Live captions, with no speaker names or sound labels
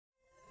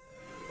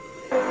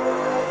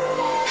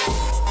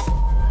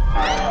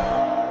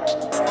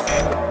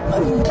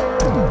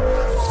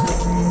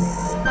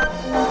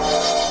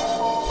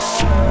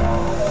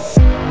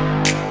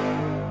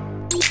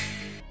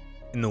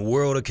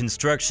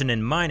construction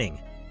and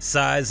mining,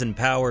 size and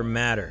power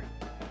matter.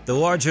 The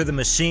larger the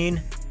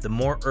machine, the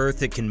more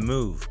earth it can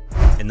move,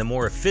 and the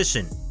more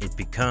efficient it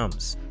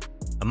becomes.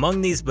 Among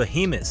these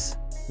behemoths,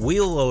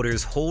 wheel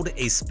loaders hold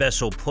a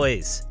special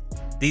place.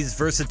 These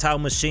versatile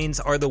machines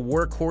are the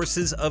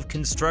workhorses of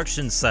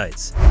construction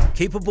sites,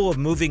 capable of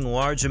moving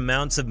large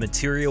amounts of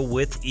material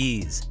with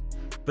ease.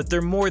 But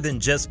they're more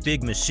than just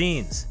big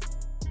machines.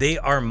 They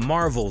are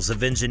marvels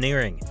of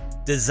engineering,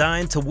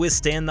 designed to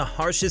withstand the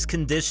harshest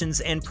conditions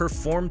and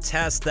perform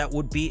tasks that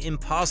would be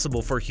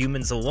impossible for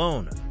humans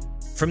alone.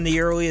 From the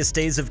earliest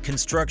days of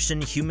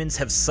construction, humans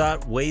have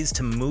sought ways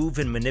to move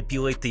and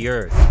manipulate the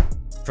earth.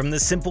 From the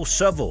simple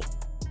shovel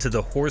to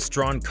the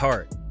horse-drawn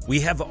cart,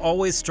 we have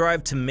always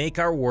strived to make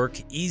our work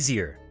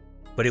easier.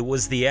 But it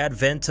was the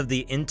advent of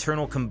the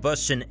internal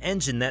combustion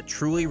engine that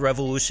truly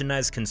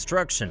revolutionized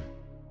construction.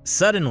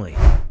 Suddenly,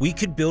 we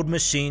could build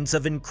machines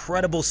of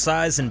incredible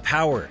size and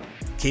power,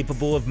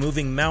 capable of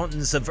moving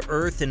mountains of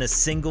earth in a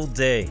single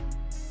day.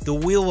 The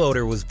wheel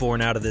loader was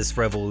born out of this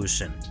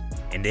revolution,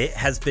 and it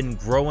has been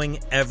growing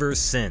ever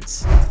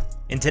since.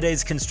 In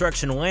today's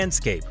construction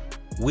landscape,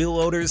 wheel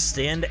loaders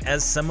stand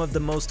as some of the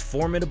most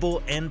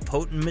formidable and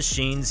potent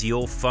machines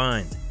you'll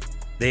find.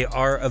 They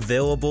are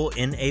available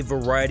in a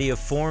variety of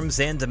forms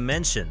and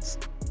dimensions,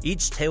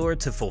 each tailored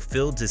to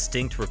fulfill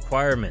distinct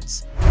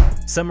requirements.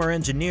 Some are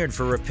engineered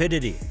for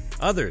rapidity,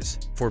 others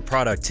for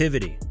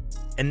productivity.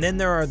 And then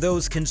there are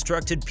those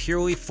constructed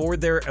purely for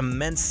their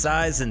immense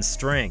size and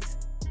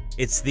strength.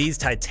 It's these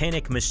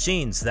titanic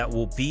machines that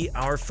will be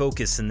our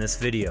focus in this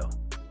video.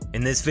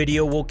 In this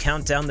video, we'll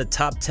count down the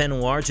top 10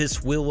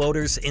 largest wheel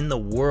loaders in the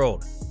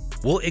world.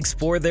 We'll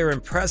explore their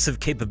impressive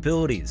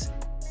capabilities,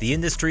 the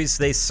industries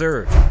they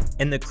serve,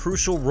 and the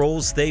crucial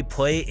roles they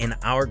play in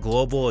our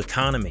global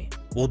economy.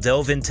 We'll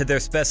delve into their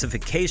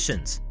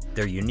specifications,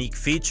 their unique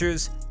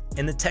features,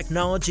 and the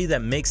technology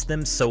that makes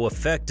them so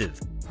effective.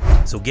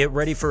 So get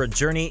ready for a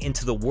journey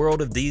into the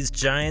world of these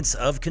giants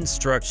of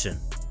construction.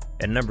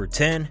 At number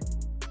 10,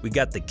 we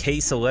got the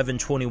Case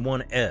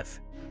 1121F,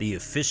 the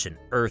efficient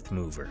earth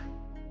mover.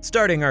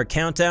 Starting our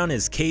countdown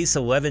is Case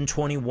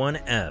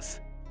 1121F.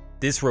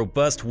 This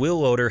robust wheel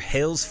loader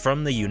hails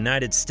from the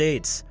United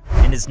States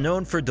and is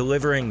known for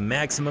delivering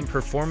maximum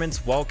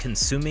performance while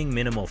consuming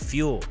minimal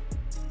fuel.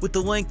 With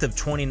the length of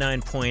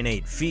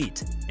 29.8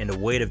 feet and a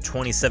weight of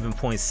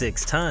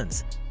 27.6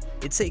 tons,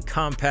 it's a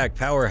compact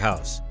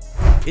powerhouse.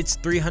 Its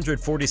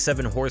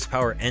 347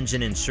 horsepower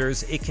engine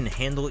ensures it can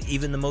handle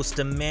even the most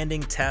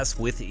demanding tasks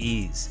with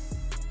ease.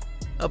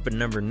 Up at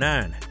number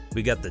 9,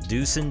 we got the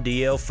Doosan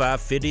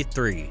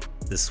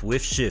DL553, the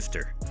Swift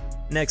Shifter.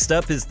 Next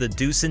up is the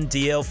Doosan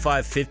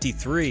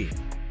DL553.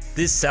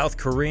 This South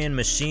Korean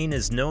machine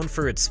is known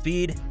for its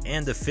speed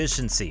and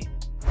efficiency,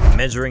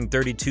 measuring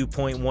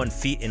 32.1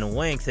 feet in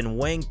length and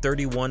weighing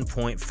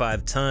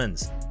 31.5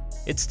 tons.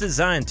 It's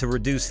designed to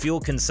reduce fuel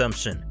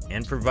consumption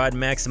and provide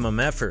maximum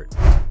effort.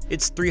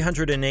 Its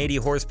 380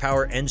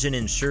 horsepower engine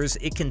ensures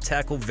it can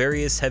tackle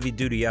various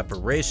heavy-duty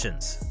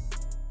operations.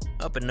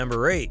 Up at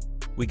number 8,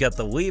 we got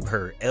the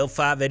Liebherr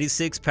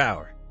L586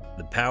 Power,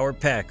 the Power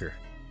Packer.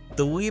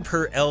 The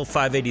Liebherr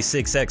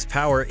L586X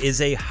Power is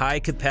a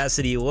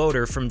high-capacity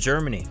loader from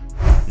Germany.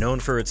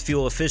 Known for its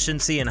fuel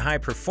efficiency and high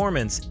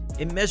performance,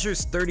 it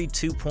measures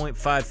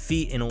 32.5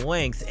 feet in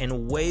length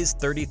and weighs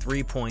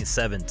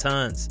 33.7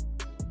 tons.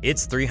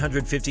 Its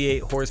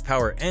 358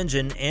 horsepower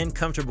engine and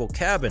comfortable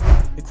cabin,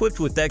 equipped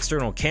with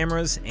external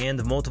cameras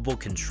and multiple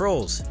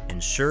controls,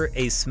 ensure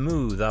a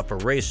smooth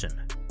operation.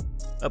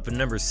 Up at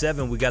number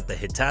 7, we got the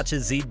Hitachi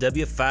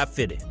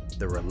ZW550,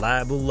 the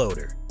reliable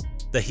loader.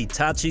 The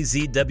Hitachi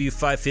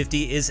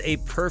ZW550 is a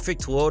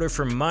perfect loader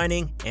for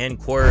mining and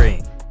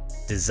quarrying.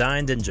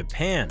 Designed in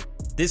Japan,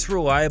 this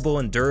reliable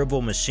and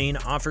durable machine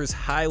offers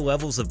high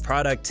levels of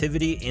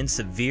productivity in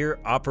severe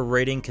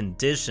operating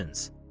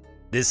conditions.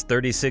 This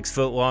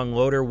 36-foot-long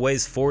loader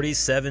weighs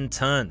 47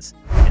 tons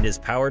and is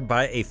powered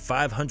by a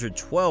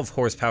 512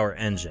 horsepower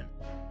engine.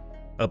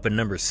 Up at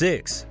number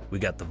 6, we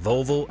got the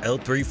Volvo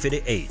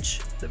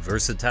L350H, the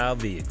versatile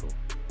vehicle.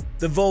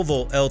 The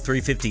Volvo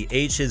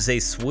L350H is a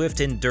swift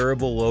and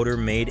durable loader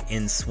made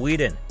in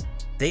Sweden.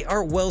 They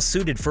are well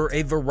suited for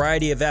a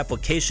variety of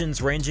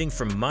applications ranging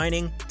from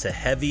mining to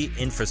heavy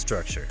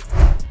infrastructure.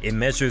 It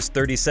measures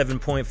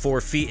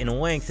 37.4 feet in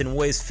length and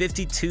weighs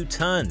 52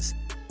 tons.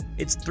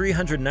 Its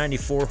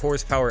 394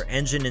 horsepower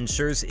engine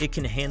ensures it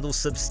can handle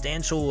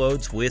substantial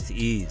loads with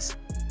ease.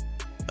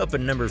 Up at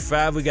number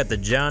 5, we got the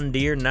John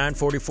Deere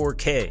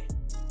 944K,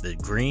 the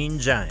Green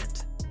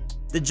Giant.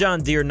 The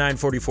John Deere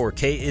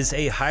 944K is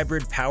a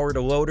hybrid-powered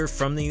loader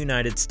from the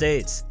United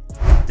States,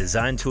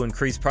 designed to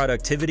increase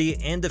productivity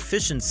and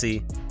efficiency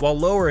while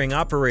lowering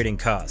operating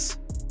costs.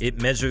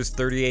 It measures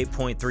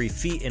 38.3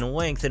 feet in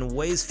length and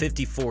weighs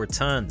 54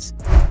 tons.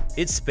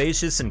 Its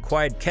spacious and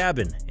quiet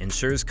cabin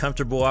ensures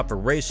comfortable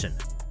operation.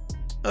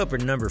 Up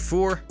at number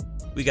 4,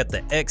 we got the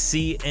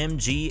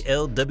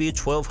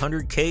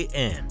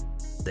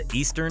XCMG-LW1200KN, the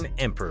Eastern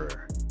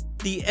Emperor.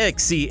 The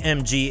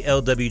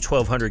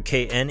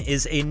XCMG-LW1200KN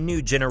is a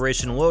new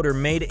generation loader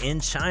made in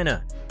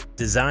China,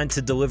 Designed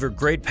to deliver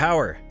great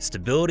power,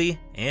 stability,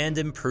 and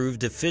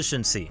improved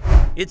efficiency,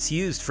 it's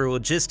used for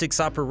logistics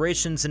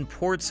operations in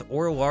ports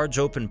or large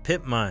open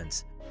pit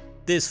mines.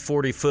 This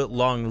 40-foot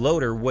long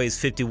loader weighs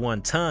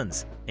 51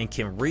 tons and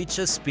can reach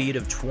a speed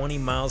of 20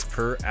 miles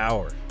per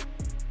hour.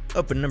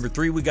 Up at number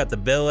 3, we got the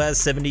Belaz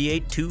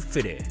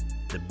 78250,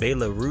 the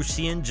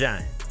Belarusian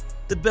giant.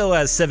 The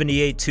Belaz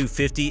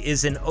 78250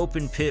 is an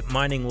open pit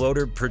mining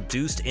loader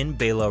produced in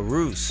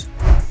Belarus.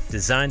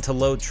 Designed to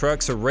load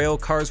trucks or rail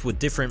cars with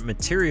different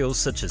materials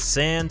such as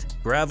sand,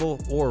 gravel,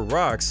 or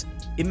rocks,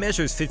 it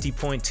measures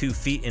 50.2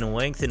 feet in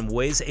length and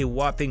weighs a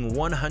whopping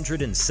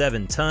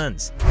 107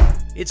 tons.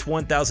 Its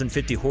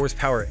 1050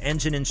 horsepower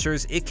engine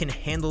ensures it can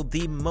handle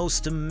the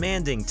most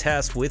demanding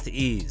tasks with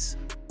ease.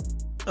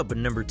 Up at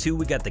number 2,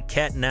 we got the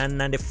Cat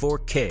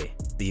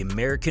 994K, the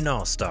American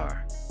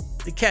All-Star.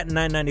 The Cat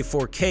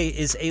 994K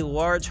is a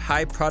large,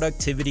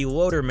 high-productivity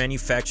loader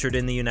manufactured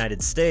in the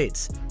United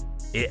States.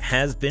 It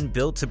has been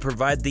built to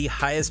provide the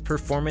highest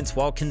performance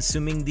while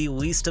consuming the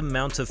least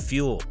amount of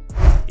fuel.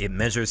 It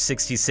measures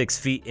 66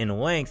 feet in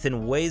length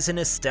and weighs an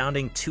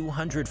astounding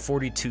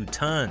 242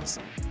 tons.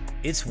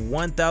 Its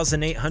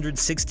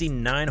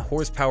 1,869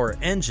 horsepower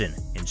engine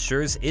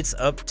ensures it's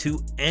up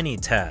to any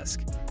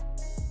task.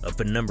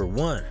 Up at number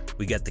 1,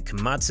 we got the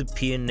Komatsu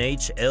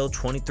P&H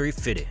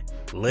L2350,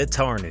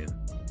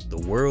 Letarnu,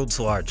 the world's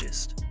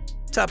largest.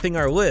 Topping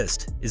our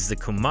list is the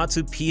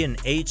Komatsu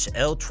P&H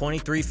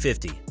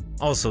L2350,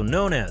 also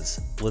known as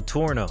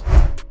Letorno.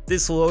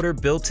 This loader,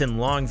 built in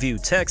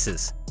Longview,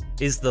 Texas,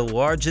 is the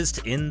largest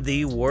in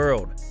the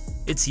world.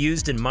 It's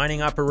used in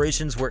mining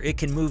operations where it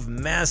can move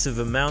massive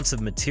amounts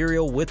of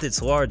material with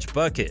its large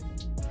bucket.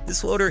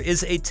 This loader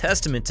is a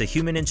testament to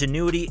human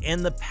ingenuity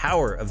and the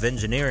power of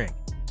engineering.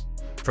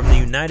 From the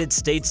United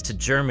States to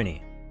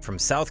Germany, from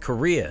South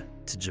Korea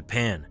to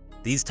Japan,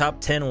 these top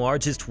 10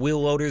 largest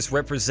wheel loaders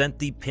represent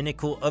the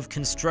pinnacle of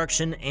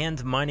construction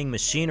and mining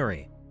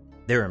machinery.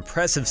 Their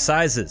impressive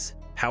sizes,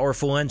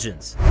 powerful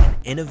engines, and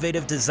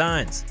innovative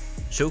designs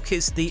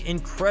showcase the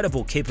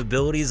incredible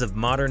capabilities of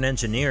modern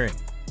engineering.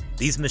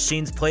 These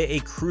machines play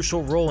a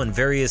crucial role in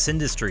various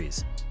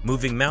industries,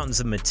 moving mountains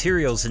of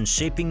materials and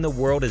shaping the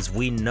world as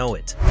we know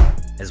it.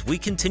 As we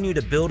continue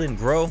to build and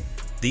grow,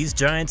 these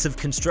giants of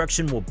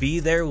construction will be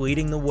there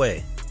leading the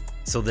way.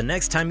 So the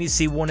next time you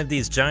see one of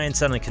these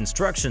giants on a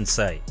construction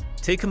site,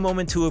 take a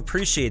moment to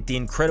appreciate the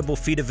incredible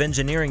feat of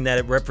engineering that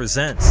it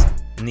represents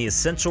and the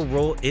essential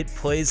role it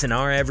plays in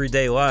our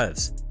everyday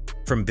lives.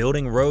 From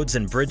building roads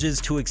and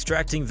bridges to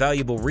extracting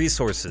valuable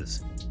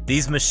resources,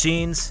 these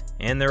machines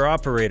and their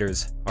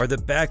operators are the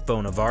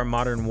backbone of our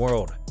modern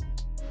world.